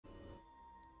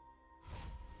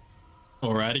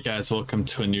Alrighty guys, welcome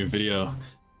to a new video.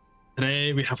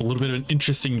 Today we have a little bit of an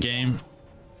interesting game.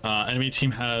 Enemy team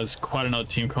has quite an odd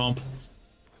team comp.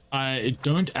 I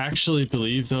don't actually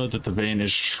believe though that the Vayne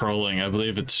is trolling. I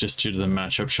believe it's just due to the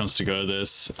matchup she wants to go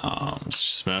this. It's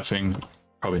smurfing.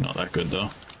 Probably not that good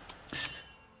though.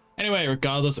 Anyway,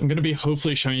 regardless, I'm going to be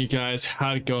hopefully showing you guys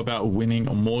how to go about winning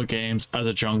more games as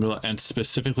a jungler and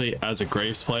specifically as a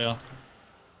Graves player.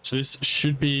 So this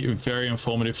should be very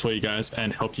informative for you guys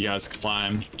and help you guys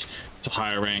climb to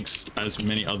higher ranks as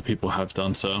many other people have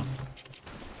done so. I'm going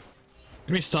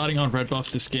to be starting on red buff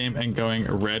this game and going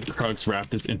red Krugs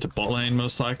Raptors into bot lane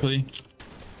most likely.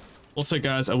 Also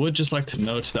guys, I would just like to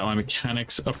note that my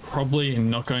mechanics are probably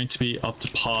not going to be up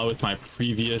to par with my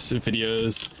previous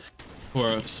videos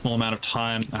for a small amount of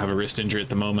time. I have a wrist injury at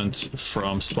the moment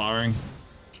from sparring.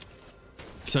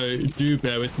 So do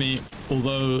bear with me,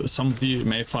 although some of you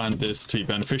may find this to be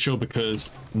beneficial because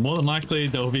more than likely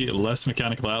there will be less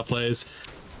mechanical outplays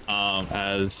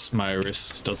as my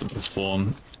wrist doesn't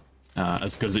perform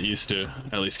as good as it used to,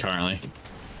 at least currently.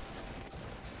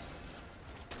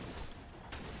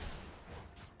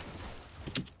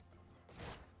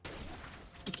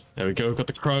 There we go, we've got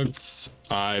the Krugs.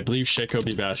 I believe Shaco will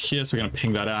be back here, so we're going to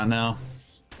ping that out now.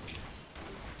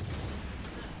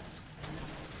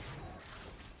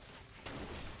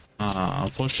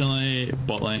 Unfortunately,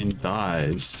 bot lane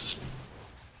dies.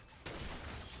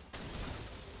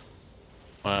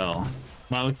 Well,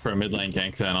 might look for a mid lane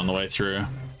gank then on the way through.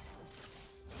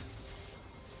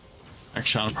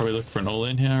 Actually, I'll probably look for an all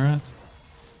in here, right?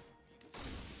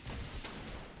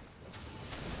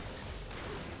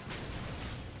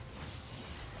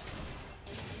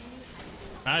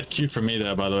 Bad Q for me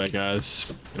there, by the way,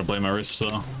 guys. Gonna blame my wrist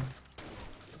though.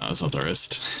 No, it's not the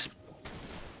wrist.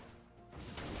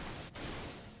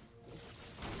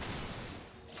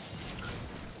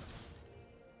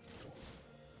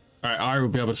 Alright, I will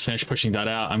be able to finish pushing that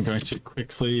out. I'm going to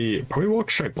quickly probably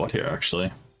walk straight bot here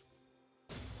actually.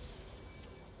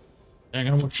 Yeah, I'm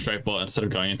gonna walk straight bot instead of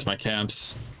going into my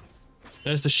camps.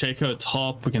 There's the Shaco at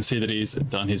top. We can see that he's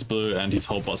done his blue and his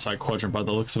whole bot side quadrant by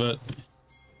the looks of it.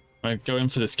 I'm gonna go in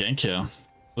for this gank here.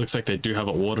 Looks like they do have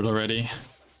it warded already.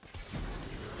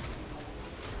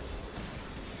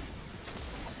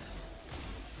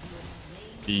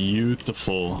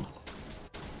 Beautiful.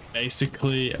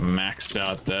 Basically maxed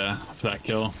out there for that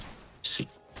kill.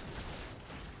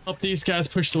 Help these guys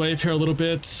push the wave here a little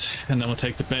bit, and then we'll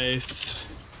take the base.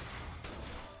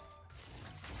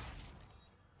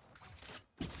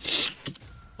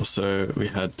 Also, we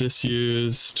had this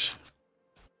used.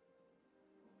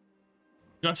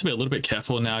 You have to be a little bit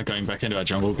careful now going back into our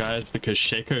jungle, guys, because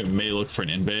Shaco may look for an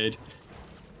invade.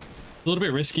 A little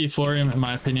bit risky for him, in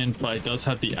my opinion, but he does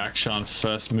have the action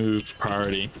first move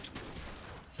priority.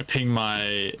 I ping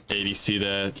my ADC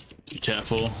there, be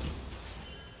careful.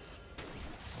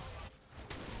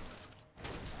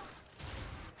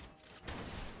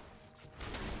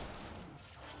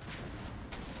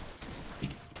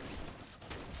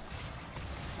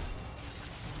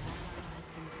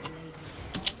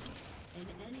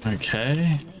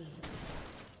 Okay.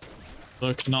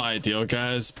 Look, not ideal,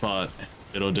 guys, but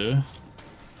it'll do.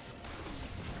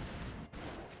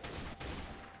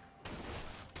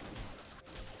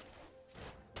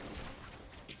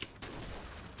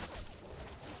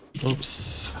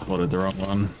 Oops, ordered the wrong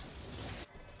one.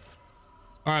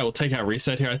 Alright, we'll take out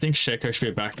reset here. I think Shaco should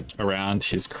be back around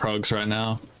his Krugs right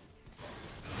now.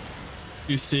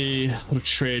 You see a little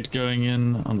trade going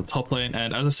in on the top lane,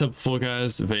 and as I said before,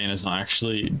 guys, Vayne is not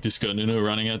actually Disco Nunu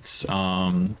running it.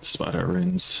 Spider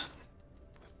runes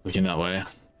looking that way.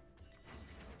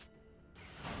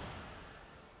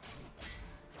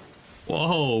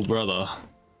 Whoa, brother.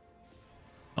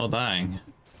 Oh, dang.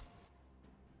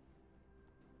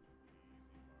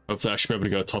 Hopefully I should be able to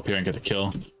go top here and get a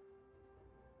kill.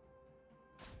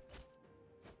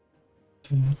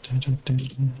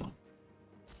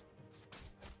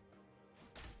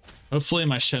 Hopefully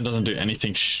my Shen doesn't do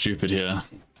anything stupid here.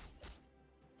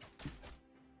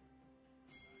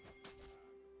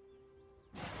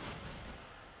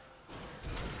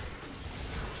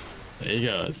 There you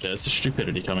go. There's the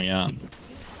stupidity coming out.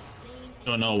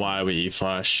 Don't know why we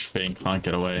E-flash. Vayne can't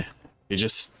get away. He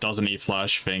just doesn't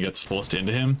E-flash. Vayne gets forced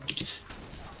into him.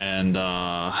 And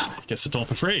gets it all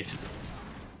for free.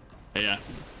 But yeah.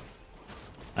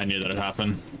 I knew that would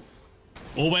happen.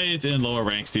 Always in lower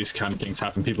ranks these kind of things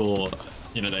happen. People,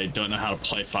 you know, they don't know how to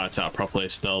play fights out properly,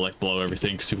 still like blow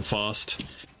everything super fast.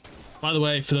 By the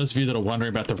way, for those of you that are wondering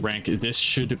about the rank, this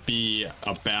should be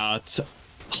about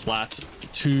Plat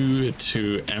 2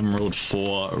 to Emerald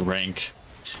 4 rank.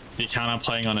 The account I'm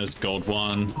playing on is Gold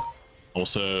 1.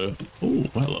 Also, oh,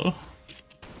 hello.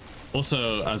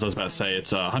 Also, as I was about to say,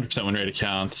 it's a 100% win rate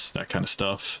account, that kind of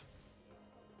stuff.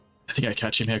 I think I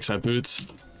catch him here because I have boots.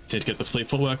 Did get the fleet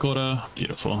footwork order.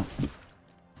 Beautiful.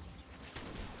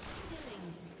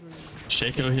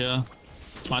 Shaco here.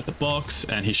 Smite the box,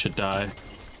 and he should die.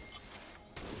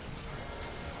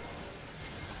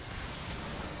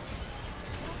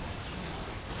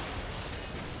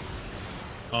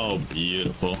 Oh,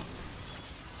 beautiful.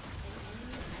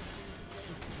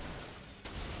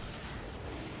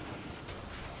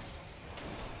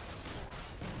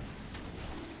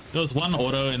 There was one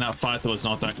auto in that fight that was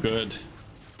not that good.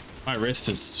 My wrist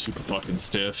is super fucking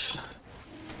stiff.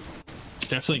 It's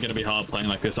definitely going to be hard playing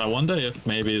like this. I wonder if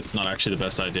maybe it's not actually the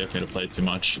best idea for me to play too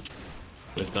much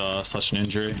with such an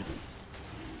injury.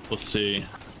 We'll see.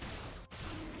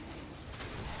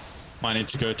 Might need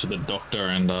to go to the doctor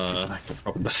and get a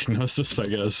proper diagnosis, I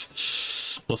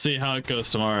guess. We'll see how it goes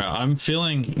tomorrow. I'm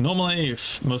feeling, normally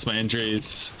if most of my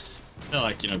injuries, they're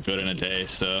like, you know, good in a day,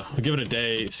 so I'll give it a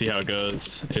day, see how it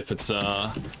goes. If it's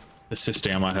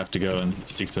persisting, I might have to go and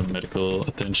seek some medical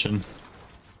attention.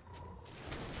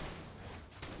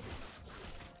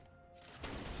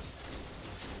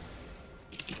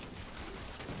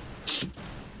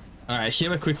 Alright, here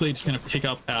we're quickly just going to pick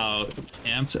up our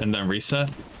camps and then reset.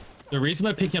 The reason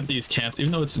we're picking up these camps,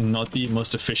 even though it's not the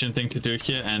most efficient thing to do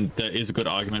here, and there is a good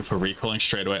argument for recalling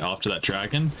straight away after that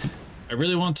dragon, I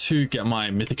really want to get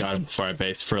my mythic item before I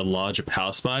base for a larger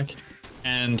power spike,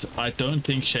 and I don't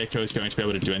think Shaco is going to be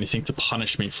able to do anything to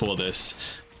punish me for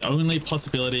this. The only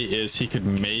possibility is he could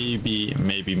maybe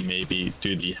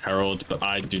do the Herald, but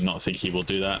I do not think he will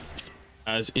do that,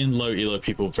 as in low elo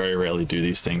people very rarely do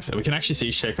these things. And we can actually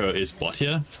see Shaco is bot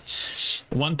here.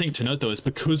 One thing to note though is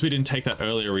because we didn't take that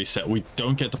earlier reset, we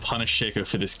don't get to punish Shaco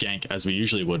for this gank as we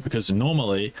usually would, because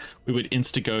normally we would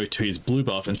insta-go to his blue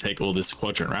buff and take all this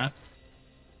quadrant, right?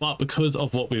 But because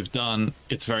of what we've done,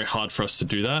 it's very hard for us to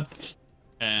do that.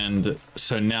 And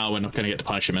so now we're not going to get to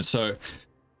punish him. And so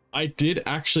I did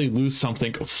actually lose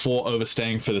something for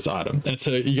overstaying for this item. And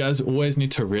so you guys always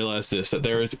need to realize this, that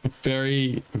there is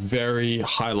very, very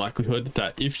high likelihood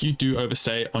that if you do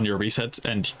overstay on your resets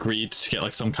and greed to get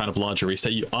like some kind of larger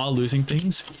reset, you are losing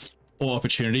things or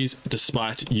opportunities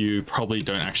despite you probably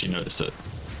don't actually notice it.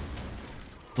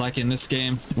 Like in this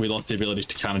game, we lost the ability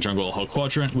to counter jungle a whole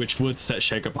quadrant, which would set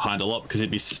Shaco behind a lot because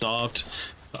he'd be starved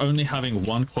for only having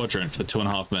one quadrant for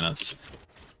 2.5 minutes,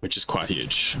 which is quite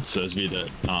huge. For those of you that,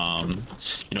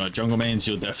 you know, at jungle mains,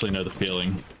 you'll definitely know the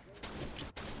feeling.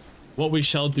 What we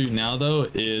shall do now, though,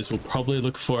 is we'll probably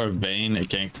look for a Vayne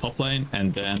gank top lane,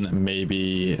 and then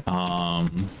maybe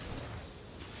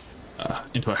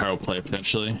into a Herald play,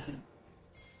 potentially.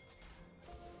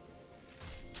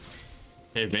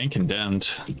 Okay, Vayne condemned,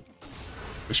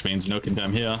 which means no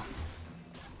condemn here.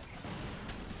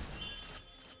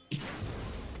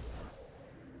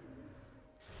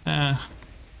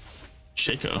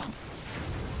 Shaco.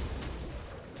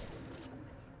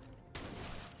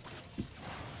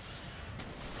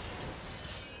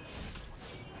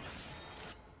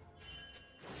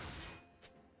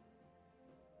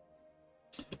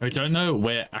 We don't know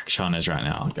where Akshan is right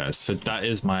now, guys, so that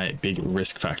is my big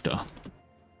risk factor.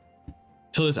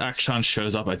 Until this Akshan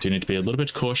shows up, I do need to be a little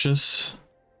bit cautious.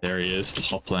 There he is,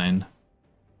 top lane.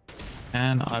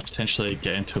 And I potentially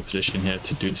get into a position here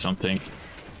to do something.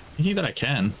 Thinking that I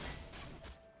can.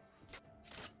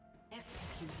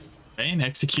 Vayne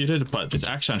executed, but this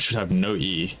Akshan should have no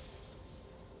E.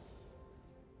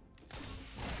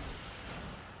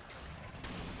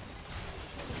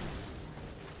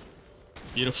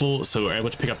 Beautiful, so we're able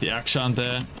to pick up the Akshan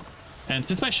there. And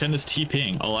since my Shen is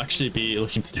TPing, I'll actually be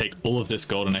looking to take all of this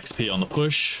golden XP on the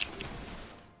push.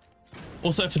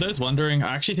 Also, for those wondering,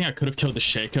 I actually think I could have killed the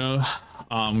Shaco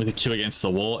with a Q against the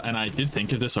wall, and I did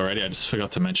think of this already, I just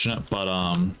forgot to mention it, but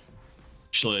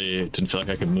actually didn't feel like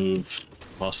I could move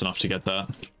fast enough to get that.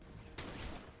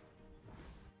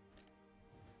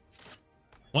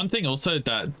 One thing also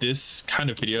that this kind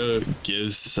of video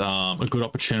gives a good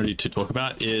opportunity to talk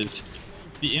about is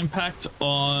the impact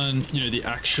on, you know, the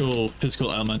actual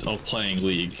physical element of playing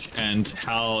League and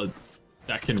how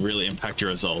that can really impact your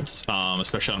results,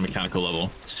 especially on a mechanical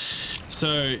level.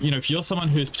 So, you know, if you're someone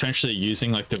who's potentially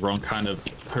using like the wrong kind of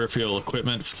peripheral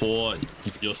equipment for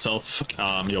yourself,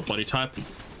 your body type,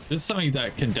 this is something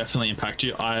that can definitely impact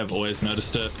you. I have always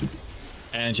noticed it.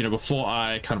 And, you know, before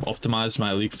I kind of optimized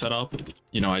my League setup,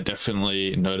 you know, I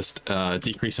definitely noticed a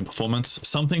decrease in performance.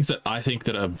 Some things that I think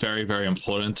that are very, very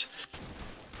important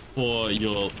for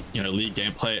your, you know, League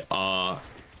gameplay are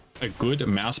a good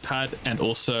mouse pad and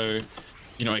also,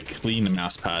 you know, a clean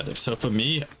mouse pad. So for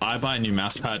me, I buy a new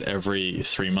mouse pad every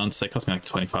 3 months. They cost me like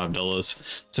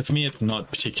 $25. So for me, it's not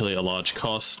particularly a large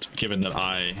cost, given that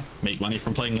I make money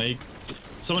from playing League.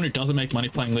 Someone who doesn't make money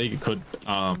playing League, it could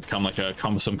become like a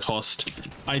cumbersome cost.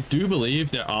 I do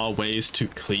believe there are ways to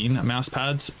clean mouse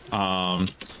pads. I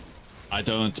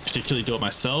don't particularly do it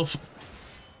myself,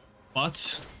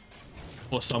 but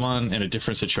for someone in a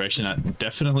different situation, that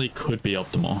definitely could be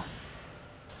optimal.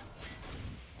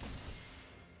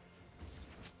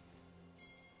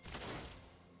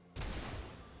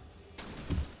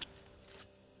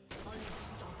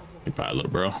 Goodbye, little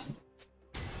bro.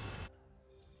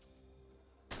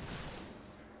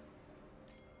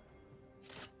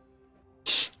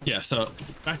 Yeah, so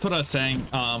back to what I was saying,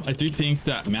 I do think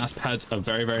that mouse pads are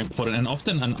very, very important, and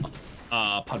often an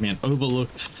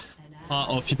overlooked part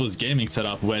of people's gaming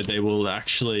setup, where they will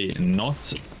actually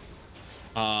not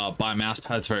buy mouse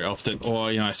pads very often,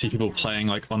 or, you know, I see people playing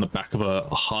like on the back of a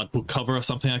hard book cover or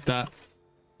something like that.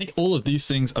 I think all of these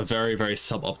things are very, very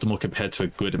suboptimal compared to a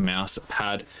good mouse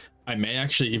pad. I may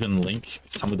actually even link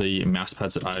some of the mouse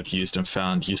pads that I've used and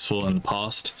found useful in the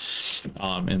past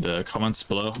in the comments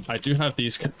below. I do have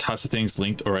these types of things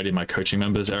linked already in my coaching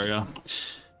members area,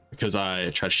 because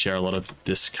I try to share a lot of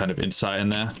this kind of insight in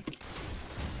there.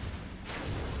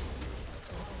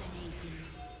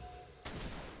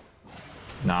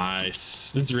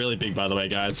 Nice. This is really big, by the way,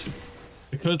 guys.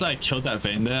 Because I killed that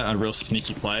Vayne there, a real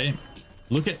sneaky play.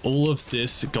 Look at all of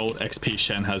this gold XP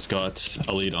Shen has got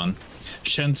a lead on.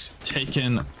 Shen's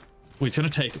taken... Well, he's going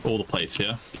to take all the plates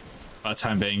here by the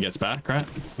time Vayne gets back, right?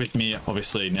 With me,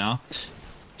 obviously, now.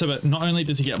 So, but not only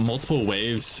does he get multiple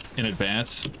waves in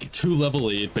advance, 2-level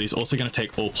lead, but he's also going to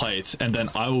take all plates, and then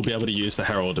I will be able to use the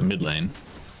Herald in mid lane.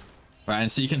 Right,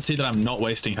 and so you can see that I'm not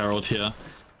wasting Herald here,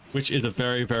 which is a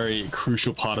very, very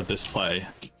crucial part of this play.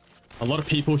 A lot of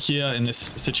people here in this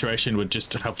situation would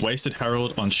just have wasted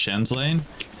Herald on Shen's lane,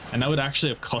 and that would actually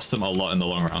have cost them a lot in the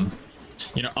long run.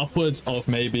 You know, upwards of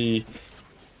maybe,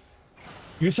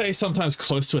 you could say sometimes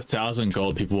close to 1,000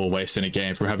 gold people will waste in a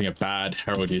game from having a bad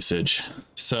Herald usage.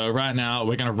 So right now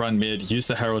we're going to run mid, use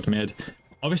the Herald mid.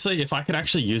 Obviously, if I could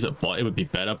actually use it bot, it would be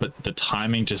better, but the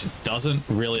timing just doesn't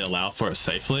really allow for it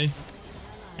safely.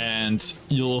 And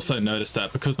you'll also notice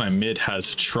that because my mid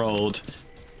has trolled,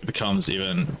 it becomes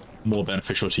even more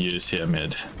beneficial to use here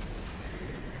mid.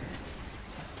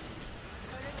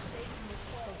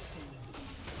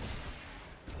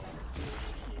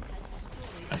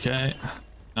 Okay,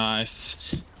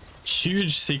 nice.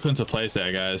 Huge sequence of plays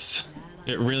there, guys.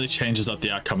 It really changes up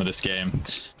the outcome of this game.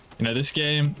 You know, this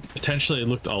game potentially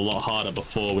looked a lot harder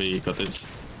before we got this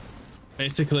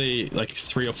basically like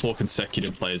 3 or 4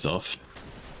 consecutive plays off.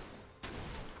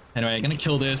 Anyway, I'm gonna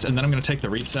kill this, and then I'm gonna take the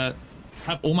reset.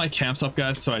 Have all my camps up,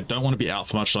 guys, so I don't want to be out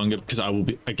for much longer, because I will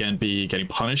be getting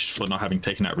punished for not having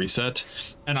taken that reset.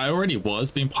 And I already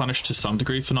was being punished to some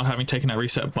degree for not having taken that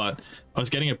reset, but I was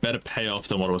getting a better payoff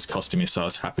than what it was costing me, so I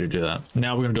was happy to do that.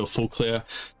 Now we're gonna do a full clear,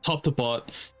 top to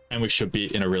bot, and we should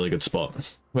be in a really good spot.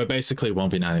 We're basically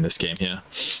 1v9 this game here.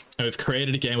 And we've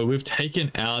created a game where we've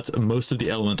taken out most of the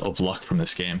element of luck from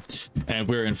this game, and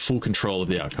we're in full control of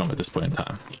the outcome at this point in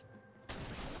time.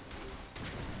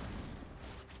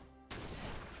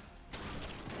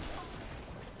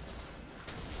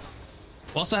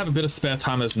 Whilst I have a bit of spare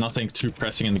time, there's nothing too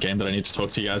pressing in the game that I need to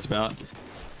talk to you guys about.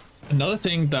 Another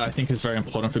thing that I think is very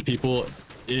important for people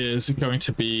is going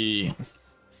to be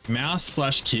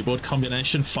mouse/keyboard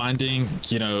combination. Finding,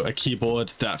 you know, a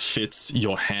keyboard that fits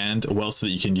your hand well so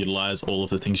that you can utilize all of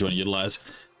the things you want to utilize.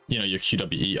 You know, your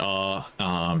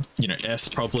QWER, you know, S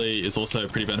probably is also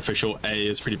pretty beneficial, A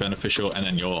is pretty beneficial, and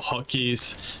then your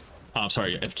hotkeys,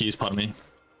 sorry, F keys, pardon me.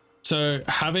 So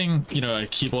having, you know, a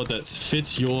keyboard that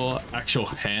fits your actual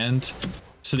hand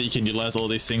so that you can utilize all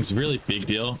these things, really big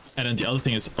deal. And then the other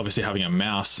thing is obviously having a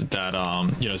mouse that,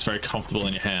 you know, is very comfortable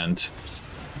in your hand.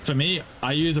 For me,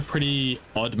 I use a pretty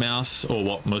odd mouse, or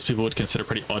what most people would consider a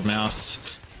pretty odd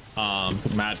mouse,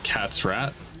 Mad Cat's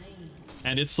Rat.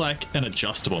 And it's like an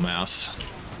adjustable mouse.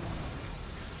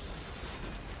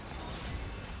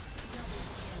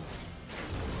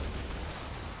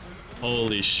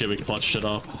 Holy shit, we clutched it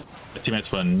up. My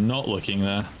teammates were not looking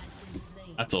there.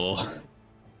 That's all.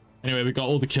 Anyway, we got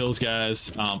all the kills,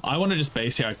 guys. I want to just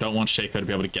base here. I don't want Shaco to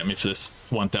be able to get me for this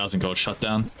 1,000 gold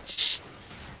shutdown.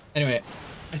 Anyway,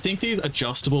 I think these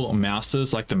adjustable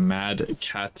mouses, like the Mad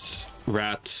Cats,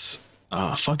 Rats,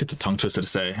 fuck, it's a tongue twister to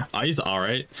say. I use the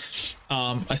R8.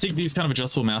 I think these kind of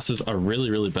adjustable mouses are really,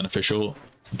 really beneficial,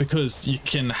 because you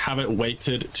can have it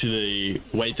weighted to the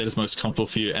weight that is most comfortable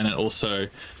for you, and it also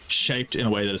shaped in a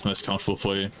way that is most comfortable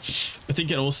for you. I think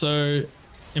it also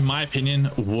in my opinion,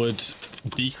 would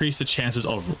decrease the chances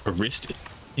of wrist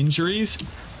injuries.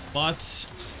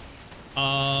 But,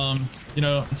 you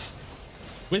know,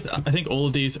 with I think all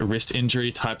of these wrist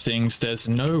injury type things, there's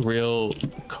no real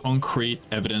concrete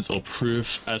evidence or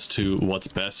proof as to what's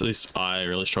best. At least I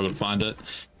really struggle to find it.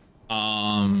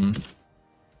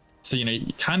 So, you know,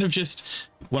 kind of just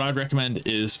what I'd recommend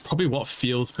is probably what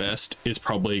feels best is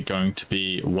probably going to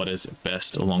be what is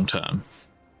best long term.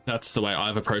 That's the way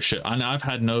I've approached it. And I've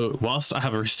had no, whilst I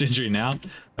have a wrist injury now,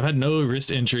 I've had no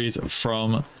wrist injuries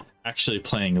from actually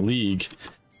playing League,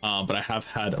 but I have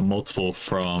had multiple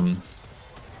from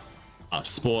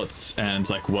sports and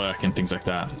like work and things like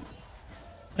that.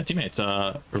 My teammates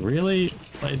really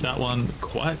played that one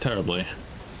quite terribly.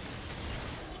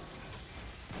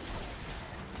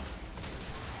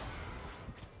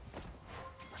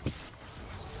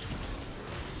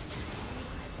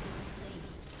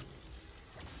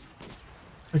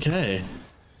 Okay.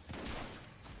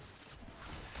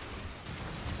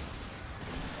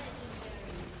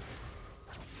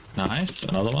 Nice,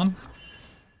 another one.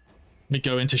 Let me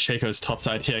go into Shaco's top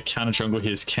side here, counter jungle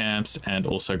his camps, and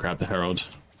also grab the Herald.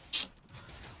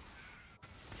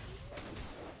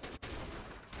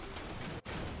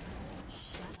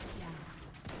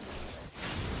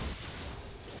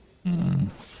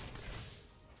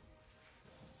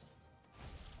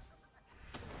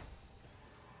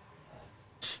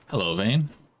 Hello, Vayne.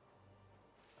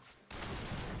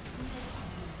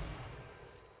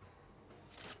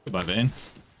 Goodbye, Vayne.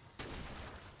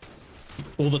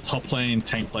 All the top lane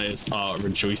tank players are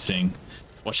rejoicing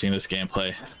watching this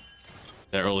gameplay.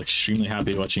 They're all extremely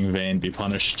happy watching Vayne be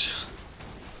punished.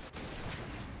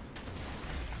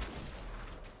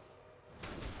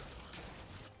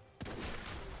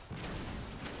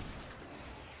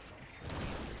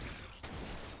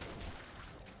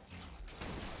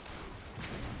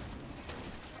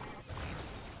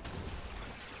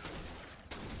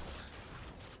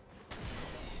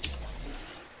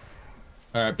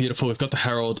 All right, beautiful. We've got the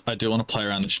Herald. I do want to play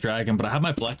around this dragon, but I have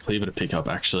my Black Cleaver to pick up,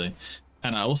 actually.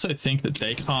 And I also think that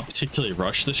they can't particularly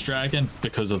rush this dragon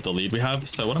because of the lead we have.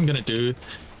 So what I'm going to do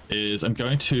is I'm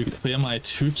going to clear my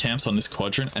 2 camps on this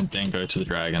quadrant and then go to the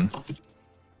dragon.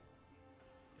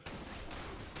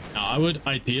 Now, I would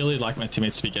ideally like my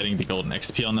teammates to be getting the golden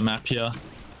XP on the map here.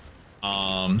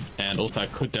 And also I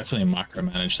could definitely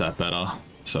micromanage that better.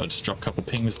 So I'll just drop a couple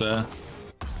pings there.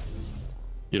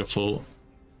 Beautiful.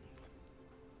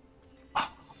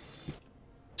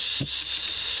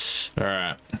 All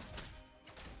right.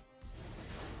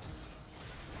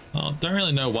 Well, don't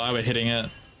really know why we're hitting it.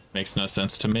 Makes no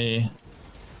sense to me.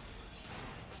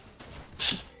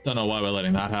 Don't know why we're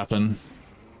letting that happen.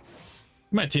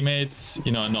 My teammates,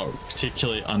 you know, are not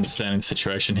particularly understanding the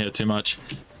situation here too much.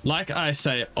 Like I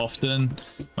say often,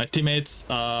 my teammates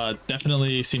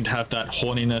definitely seem to have that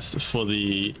horniness for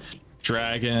the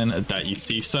dragon that you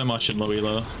see so much in low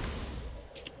elo.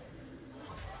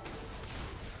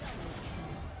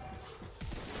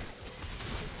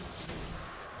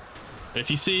 If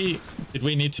you see, did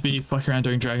we need to be fucking around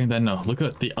doing dragon? Then no, look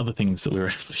at the other things that we were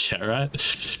able to get,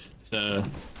 right? So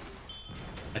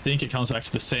I think it comes back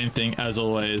to the same thing as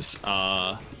always.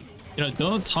 You know,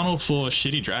 don't tunnel for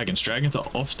shitty dragons. Dragons are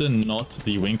often not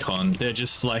the win con. They're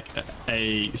just like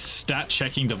a stat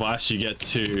checking device you get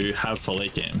to have for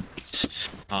late game.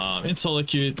 In solo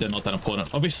queue, they're not that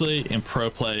important. Obviously, in pro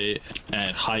play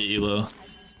and high elo,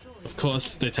 of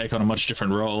course, they take on a much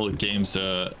different role. Games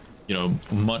are, you know,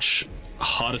 much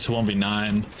harder to 1v9.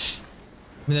 I mean,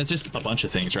 there's just a bunch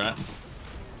of things, right?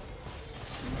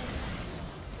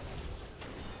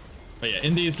 But yeah,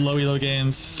 in these low elo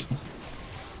games,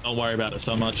 don't worry about it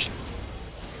so much.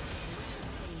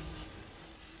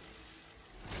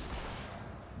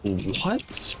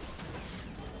 What?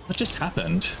 What just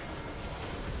happened?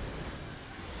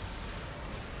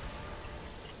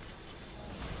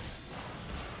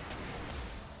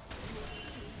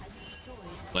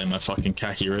 Blame my fucking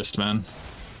khaki wrist, man.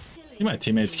 I think my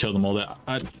teammates killed them all there.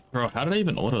 Bro, how did I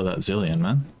even auto that Zillion,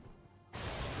 man?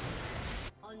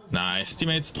 Nice.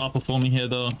 Teammates are performing here,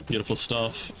 though. Beautiful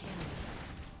stuff.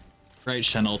 Great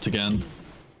Shen ult again.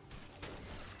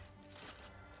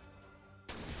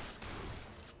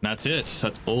 That's it.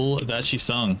 That's all that she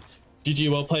sung.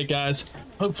 GG, well played, guys.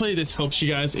 Hopefully this helps you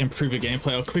guys improve your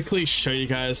gameplay. I'll quickly show you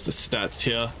guys the stats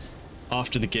here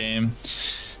after the game.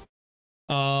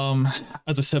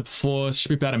 As I said before, it should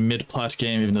be about a mid-plat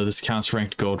game, even though this account's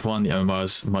ranked gold 1. The MMR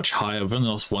is much higher. We've only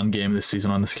lost 1 game this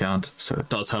season on this count, so it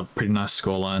does have a pretty nice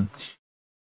scoreline.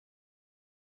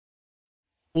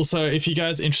 Also, if you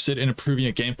guys are interested in improving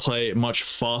your gameplay much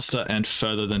faster and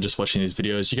further than just watching these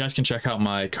videos, you guys can check out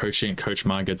my coaching at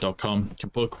coachmyga.com. You can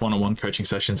book one-on-one coaching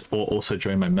sessions or also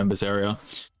join my members area.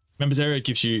 Members area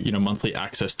gives you, monthly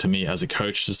access to me as a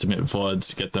coach to submit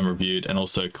VODs, get them reviewed, and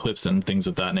also clips and things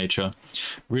of that nature.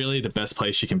 Really the best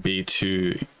place you can be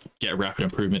to get rapid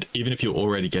improvement, even if you're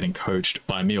already getting coached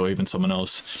by me or even someone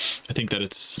else. I think that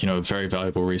it's, a very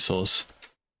valuable resource.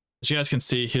 As you guys can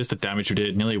see, here's the damage we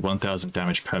did, nearly 1000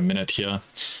 damage per minute here.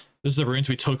 This is the runes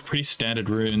we took, pretty standard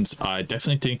runes. I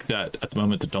definitely think that at the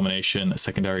moment the domination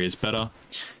secondary is better.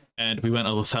 And we went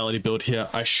a lethality build here.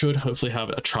 I should hopefully have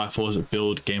a Triforce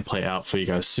build gameplay out for you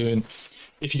guys soon.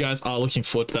 If you guys are looking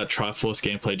forward to that Triforce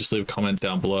gameplay, just leave a comment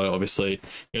down below. Obviously,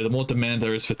 the more demand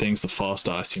there is for things, the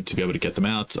faster I seem to be able to get them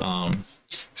out.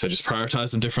 So just prioritize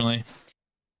them differently.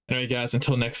 Anyway, guys,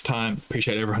 until next time,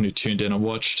 appreciate everyone who tuned in and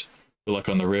watched. Good luck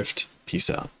on the Rift. Peace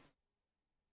out.